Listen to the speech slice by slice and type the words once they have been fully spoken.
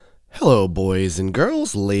Hello, boys and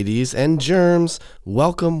girls, ladies and germs.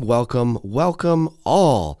 Welcome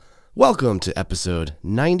all. Welcome to episode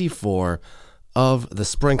 94 of the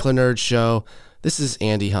Sprinkler Nerd Show. This is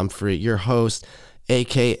Andy Humphrey, your host,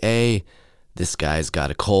 aka this guy's got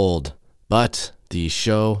a cold, but the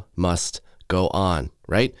show must go on,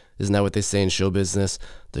 right? Isn't that what they say in show business?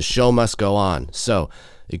 The show must go on. So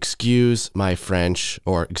excuse my French,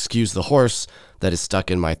 or excuse the horse that is stuck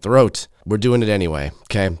in my throat. We're doing it anyway,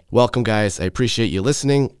 okay? Welcome, guys. I appreciate you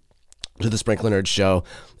listening to the Sprinkler Nerd Show.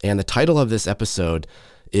 And the title of this episode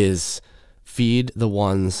is Feed the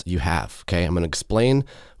Ones You Have, okay? I'm going to explain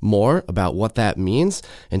more about what that means.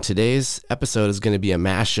 And today's episode is going to be a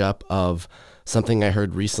mashup of something I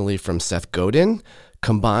heard recently from Seth Godin,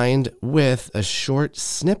 combined with a short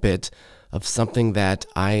snippet of something that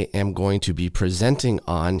I am going to be presenting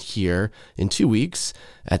on here in 2 weeks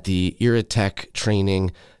at the Iratech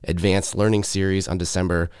Training Advanced Learning Series on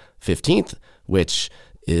December 15th, which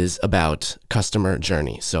is about customer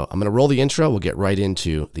journey. So I'm going to roll the intro. We'll get right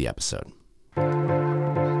into the episode.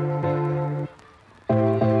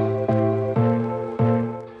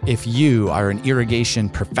 If you are an irrigation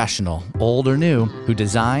professional, old or new, who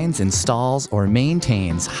designs, installs, or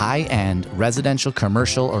maintains high-end residential,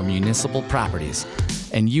 commercial, or municipal properties,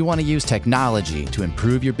 and you want to use technology to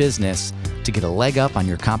improve your business to get a leg up on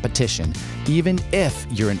your competition, even if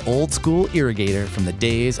you're an old-school irrigator from the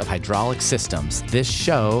days of hydraulic systems, this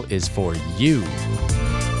show is for you.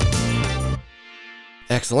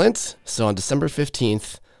 Excellent. So on December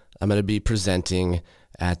 15th, I'm going to be presenting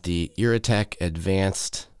at the Iratech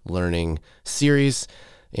Advanced Learning Series.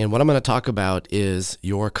 And what I'm going to talk about is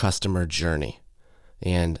your customer journey.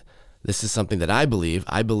 And this is something that I believe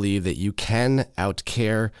that you can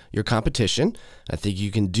outcare your competition. I think you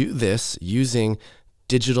can do this using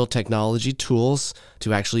digital technology tools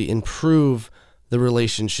to actually improve the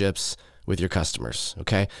relationships with your customers.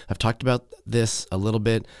 Okay. I've talked about this a little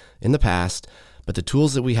bit in the past, but the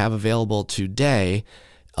tools that we have available today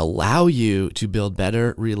allow you to build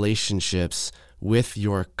better relationships with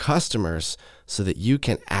your customers so that you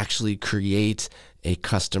can actually create a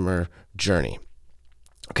customer journey.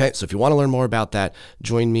 Okay, so if you want to learn more about that,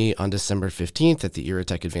 join me on December 15th at the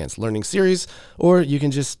Iratech Advanced Learning Series, or you can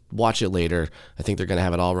just watch it later. I think they're going to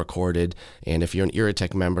have it all recorded. And if you're an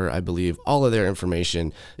Iratech member, I believe all of their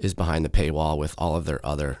information is behind the paywall with all of their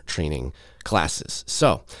other training classes.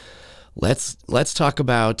 So let's talk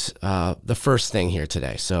about the first thing here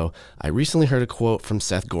today. So I recently heard a quote from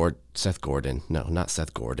Seth Godin,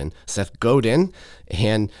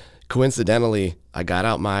 and coincidentally, I got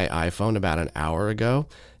out my iPhone about an hour ago,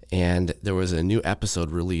 and there was a new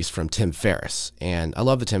episode released from Tim Ferriss, and I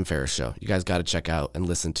love the Tim Ferriss show. You guys got to check out and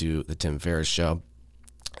listen to the Tim Ferriss show.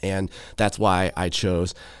 And that's why I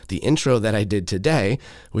chose the intro that I did today,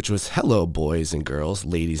 which was hello, boys and girls,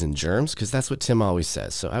 ladies and germs, because that's what Tim always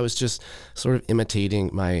says. So I was just sort of imitating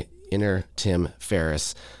my inner Tim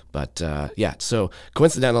Ferriss. But so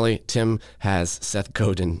coincidentally, Tim has Seth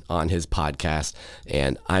Godin on his podcast,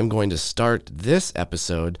 and I'm going to start this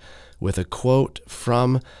episode with a quote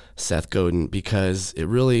from Seth Godin because it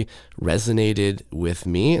really resonated with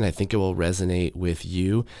me, and I think it will resonate with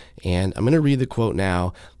you. And I'm going to read the quote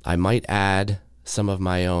now. I might add some of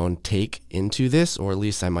my own take into this, or at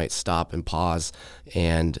least I might stop and pause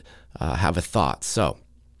and have a thought. So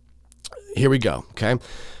here we go, okay?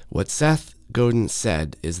 What Seth Godin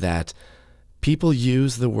said is that people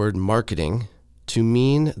use the word marketing to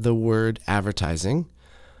mean the word advertising,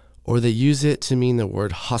 or they use it to mean the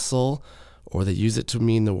word hustle, or they use it to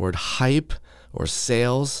mean the word hype or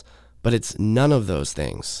sales, but it's none of those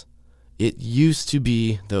things. It used to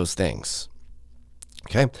be those things.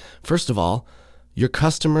 Okay? First of all, your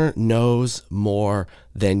customer knows more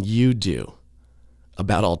than you do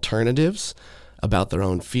about alternatives, about their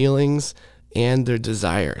own feelings, and their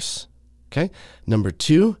desires. Okay? Number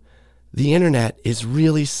two, the internet is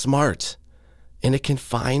really smart, and it can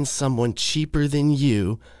find someone cheaper than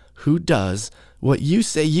you who does what you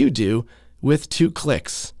say you do with 2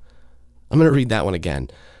 clicks. I'm going to read that one again.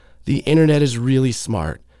 The internet is really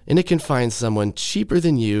smart, and it can find someone cheaper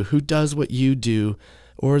than you who does what you do,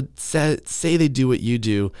 or say they do what you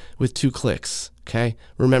do with 2 clicks. Okay?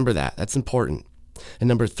 Remember that. That's important. And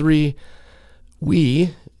number 3,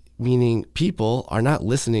 we, meaning people, are not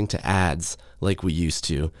listening to ads like we used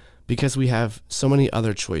to because we have so many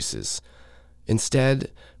other choices.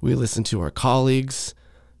 Instead, we listen to our colleagues,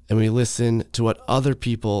 and we listen to what other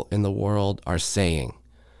people in the world are saying.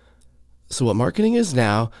 So what marketing is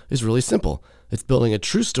now is really simple. It's building a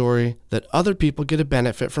true story that other people get a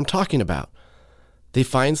benefit from talking about. They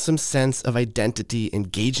find some sense of identity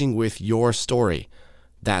engaging with your story.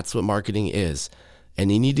 That's what marketing is.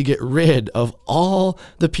 And you need to get rid of all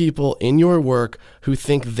the people in your work who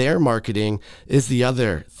think their marketing is the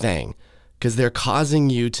other thing, because they're causing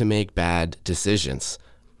you to make bad decisions.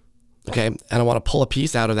 Okay, and I want to pull a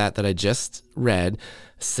piece out of that I just read.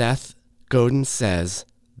 Seth Godin says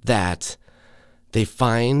that they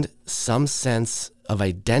find some sense of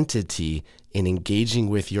identity in engaging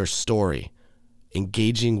with your story.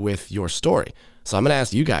 Engaging with your story. So I'm going to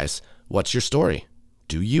ask you guys, what's your story?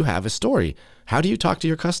 Do you have a story? How do you talk to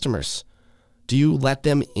your customers? Do you let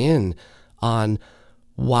them in on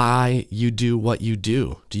why you do what you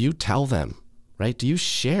do? Do you tell them, right? Do you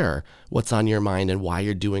share what's on your mind and why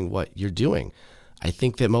you're doing what you're doing? I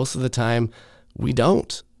think that most of the time we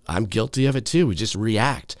don't. I'm guilty of it too. We just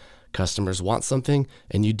react. Customers want something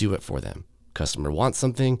and you do it for them. Customer wants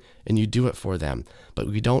something and you do it for them. But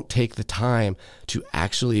we don't take the time to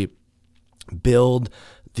actually build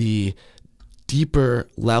the deeper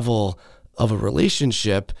level of a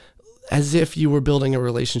relationship as if you were building a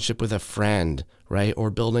relationship with a friend, right? Or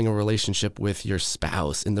building a relationship with your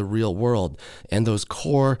spouse in the real world. And those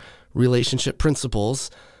core relationship principles,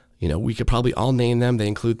 we could probably all name them. They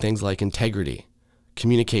include things like integrity,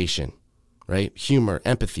 communication, right? Humor,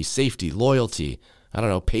 empathy, safety, loyalty,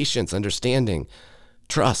 patience, understanding,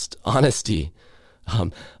 trust, honesty.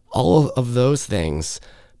 All of those things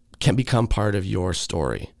can become part of your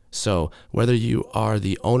story. So whether you are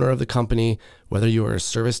the owner of the company, whether you are a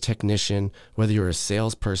service technician, whether you're a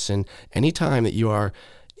salesperson, anytime that you are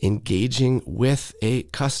engaging with a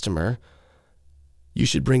customer, you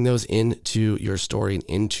should bring those into your story and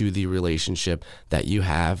into the relationship that you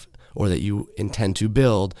have or that you intend to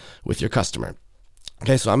build with your customer.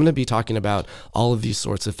 Okay, so I'm going to be talking about all of these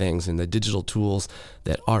sorts of things and the digital tools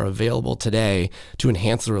that are available today to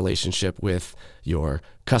enhance the relationship with your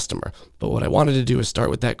customer. But what I wanted to do is start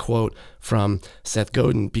with that quote from Seth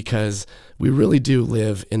Godin, because we really do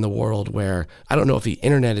live in the world where, I don't know if the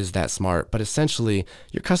internet is that smart, but essentially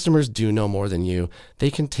your customers do know more than you. They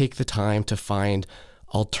can take the time to find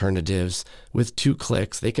alternatives. With 2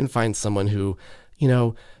 clicks. They can find someone who,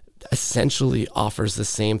 essentially offers the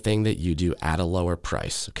same thing that you do at a lower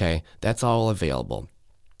price. Okay, that's all available.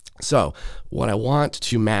 So what I want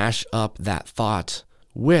to mash up that thought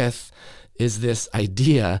with is this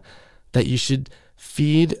idea that you should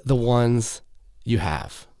feed the ones you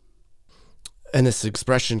have. And this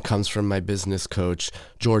expression comes from my business coach,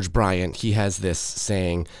 George Bryant. He has this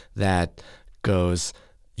saying that goes,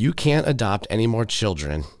 you can't adopt any more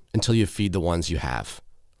children until you feed the ones you have.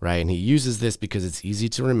 Right? And he uses this because it's easy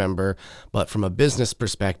to remember, but from a business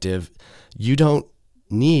perspective, you don't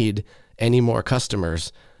need any more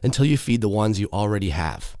customers until you feed the ones you already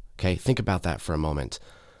have. Okay? Think about that for a moment.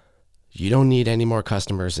 You don't need any more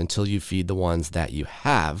customers until you feed the ones that you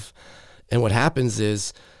have. And what happens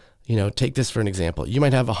is, take this for an example. You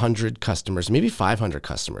might have 100 customers, maybe 500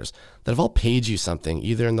 customers that have all paid you something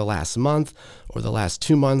either in the last month or the last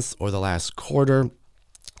 2 months or the last quarter.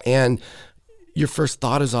 And your first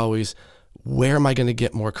thought is always, where am I going to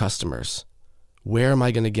get more customers? Where am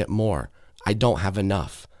I going to get more? I don't have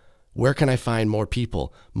enough. Where can I find more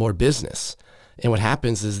people, more business? And what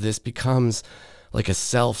happens is this becomes like a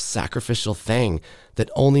self-sacrificial thing that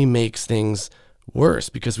only makes things worse,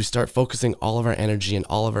 because we start focusing all of our energy and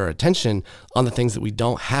all of our attention on the things that we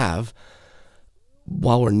don't have,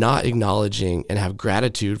 while we're not acknowledging and have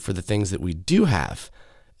gratitude for the things that we do have.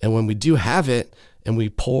 And when we do have it, and we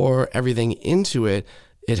pour everything into it,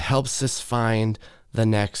 it helps us find the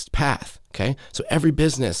next path, okay? So every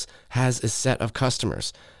business has a set of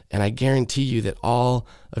customers, and I guarantee you that all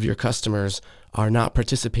of your customers are not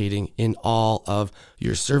participating in all of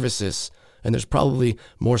your services. And there's probably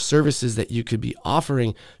more services that you could be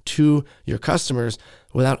offering to your customers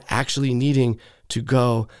without actually needing to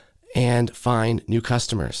go and find new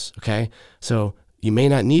customers, okay? So you may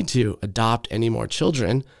not need to adopt any more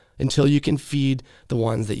children until you can feed the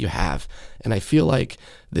ones that you have. And I feel like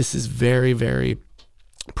this is very, very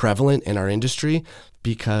prevalent in our industry,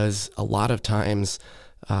 because a lot of times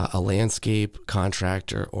a landscape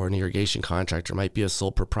contractor or an irrigation contractor might be a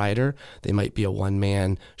sole proprietor. They might be a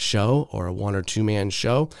one-man show or a 1 or 2 man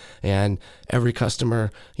show. And every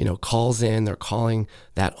customer, calls in, they're calling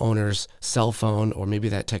that owner's cell phone or maybe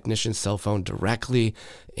that technician's cell phone directly.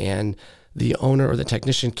 And the owner or the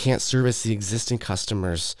technician can't service the existing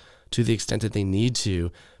customers to the extent that they need to,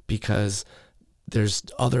 because there's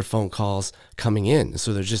other phone calls coming in.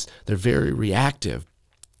 So they're very reactive.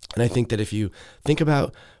 And I think that if you think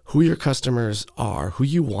about who your customers are, who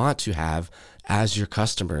you want to have as your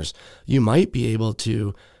customers, you might be able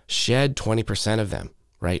to shed 20% of them,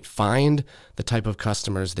 right? Find the type of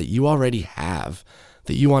customers that you already have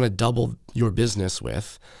that you want to double your business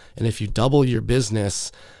with. And if you double your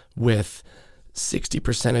business with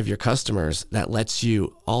 60% of your customers, that lets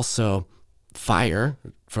you also fire,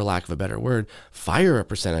 for lack of a better word, fire a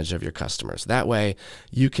percentage of your customers. That way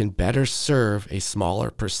you can better serve a smaller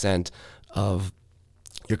percent of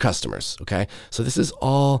your customers. Okay. So this is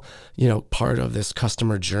all, part of this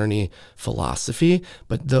customer journey philosophy,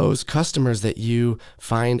 but those customers that you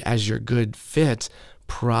find as your good fit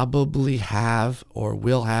probably have or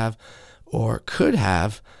will have or could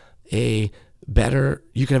have you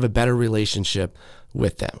could have a better relationship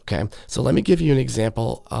with them. Okay. So let me give you an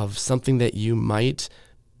example of something that you might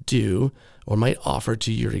do or might offer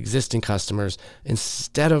to your existing customers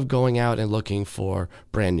instead of going out and looking for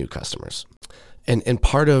brand new customers. And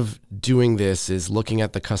part of doing this is looking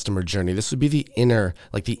at the customer journey. This would be the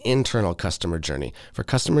internal customer journey. For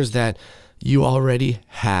customers that you already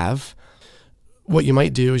have, what you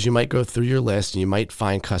might do is you might go through your list and you might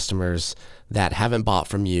find customers that haven't bought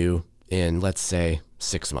from you in, let's say,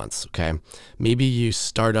 6 months, okay? Maybe you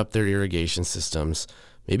start up their irrigation systems.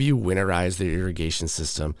 Maybe you winterize their irrigation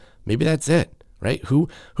system. Maybe that's it, right? Who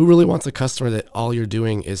really wants a customer that all you're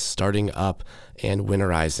doing is starting up and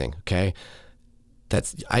winterizing, okay?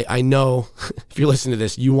 I know if you're listening to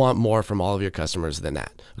this, you want more from all of your customers than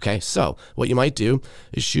that. Okay. So what you might do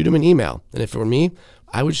is shoot them an email. And if it were me,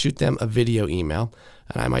 I would shoot them a video email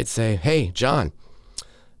and I might say, "Hey, John,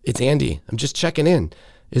 it's Andy. I'm just checking in.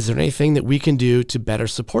 Is there anything that we can do to better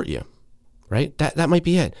support you?" Right? That might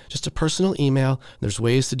be it. Just a personal email. There's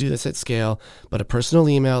ways to do this at scale, but a personal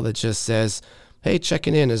email that just says, "Hey,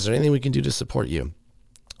 checking in. Is there anything we can do to support you?"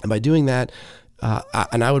 And by doing that,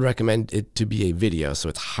 and I would recommend it to be a video, so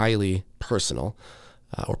it's highly personal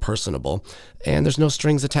or personable, and there's no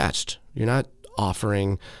strings attached. You're not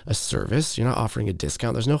offering a service. You're not offering a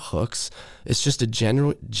discount. There's no hooks. It's just a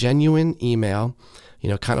genuine email,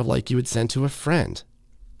 kind of like you would send to a friend.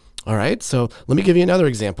 All right, so let me give you another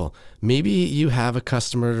example. Maybe you have a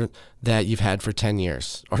customer that you've had for 10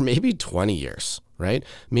 years or maybe 20 years, right?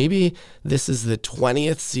 Maybe this is the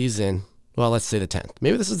 20th season. Well, let's say the 10th.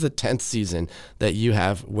 Maybe this is the 10th season that you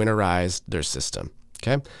have winterized their system,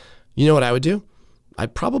 okay? You know what I would do? I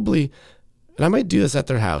might do this at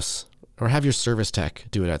their house or have your service tech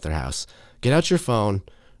do it at their house. Get out your phone,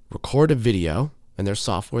 record a video, and there's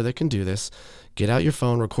software that can do this. Get out your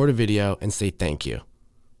phone, record a video, and say thank you.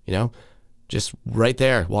 Just right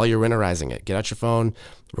there while you're winterizing it. Get out your phone,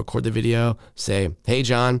 record the video, say, "Hey,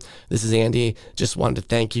 John, this is Andy. Just wanted to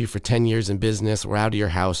thank you for 10 years in business. We're out of your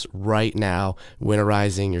house right now,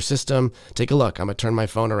 winterizing your system. Take a look. I'm going to turn my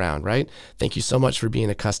phone around," right? "Thank you so much for being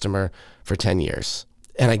a customer for 10 years.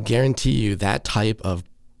 And I guarantee you that type of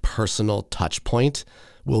personal touch point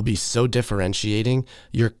will be so differentiating.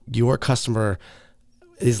 Your customer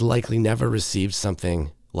is likely never received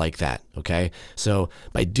something like that. Okay. So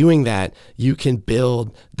by doing that, you can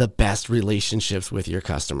build the best relationships with your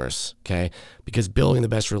customers. Okay. Because building the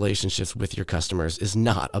best relationships with your customers is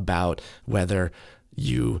not about whether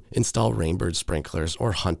you install Rainbird sprinklers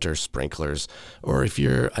or Hunter sprinklers, or if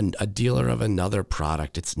you're a dealer of another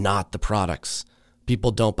product. It's not the products.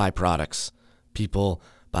 People don't buy products. People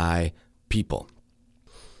buy people.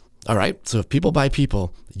 All right. So if people buy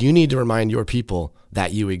people, you need to remind your people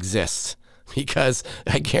that you exist. Because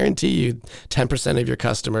I guarantee you 10% of your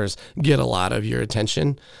customers get a lot of your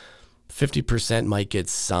attention. 50% might get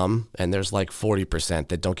some, and there's like 40%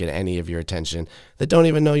 that don't get any of your attention, that don't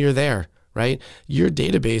even know you're there, right? Your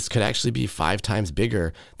database could actually be 5 times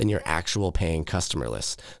bigger than your actual paying customer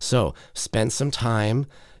list. So spend some time,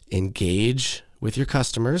 engage with your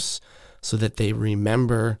customers so that they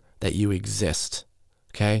remember that you exist,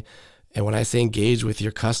 okay? And when I say engage with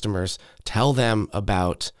your customers, tell them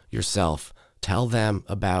about yourself. Tell them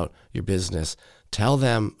about your business. Tell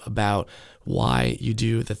them about why you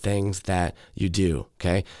do the things that you do,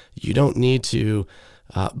 okay? You don't need to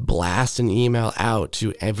blast an email out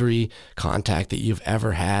to every contact that you've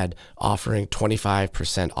ever had offering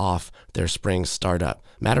 25% off their spring startup.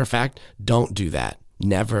 Matter of fact, don't do that.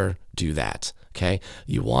 Never do that, okay?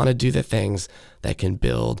 You want to do the things that can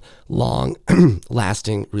build long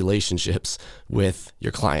lasting relationships with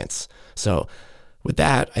your clients. So with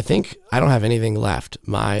that, I think I don't have anything left.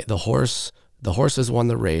 The horse has won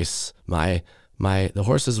the race. The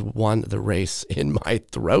horse has won the race in my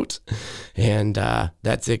throat. And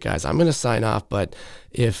that's it, guys. I'm going to sign off, but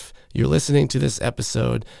if you're listening to this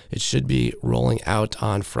episode, it should be rolling out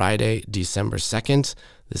on Friday, December 2nd.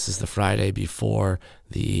 This is the Friday before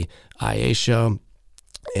the IA show.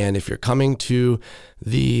 And if you're coming to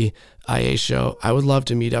the IA show, I would love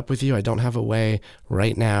to meet up with you. I don't have a way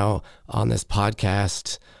right now on this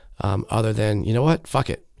podcast other than, you know what? Fuck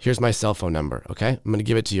it. Here's my cell phone number, okay? I'm going to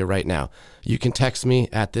give it to you right now. You can text me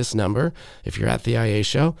at this number if you're at the IA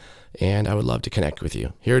show, and I would love to connect with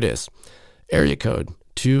you. Here it is. Area code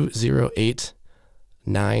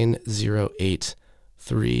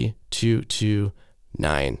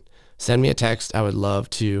 208-908-3229. Send me a text. I would love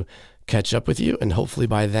to catch up with you, and hopefully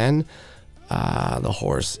by then, the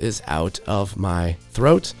horse is out of my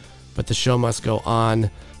throat, but the show must go on.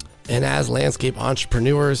 And as landscape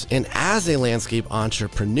entrepreneurs, and as a landscape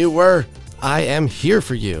entrepreneur, I am here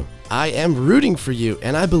for you. I am rooting for you,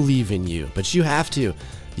 and I believe in you. But you have to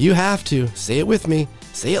say it with me,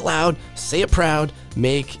 say it loud, say it proud,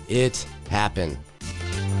 make it happen.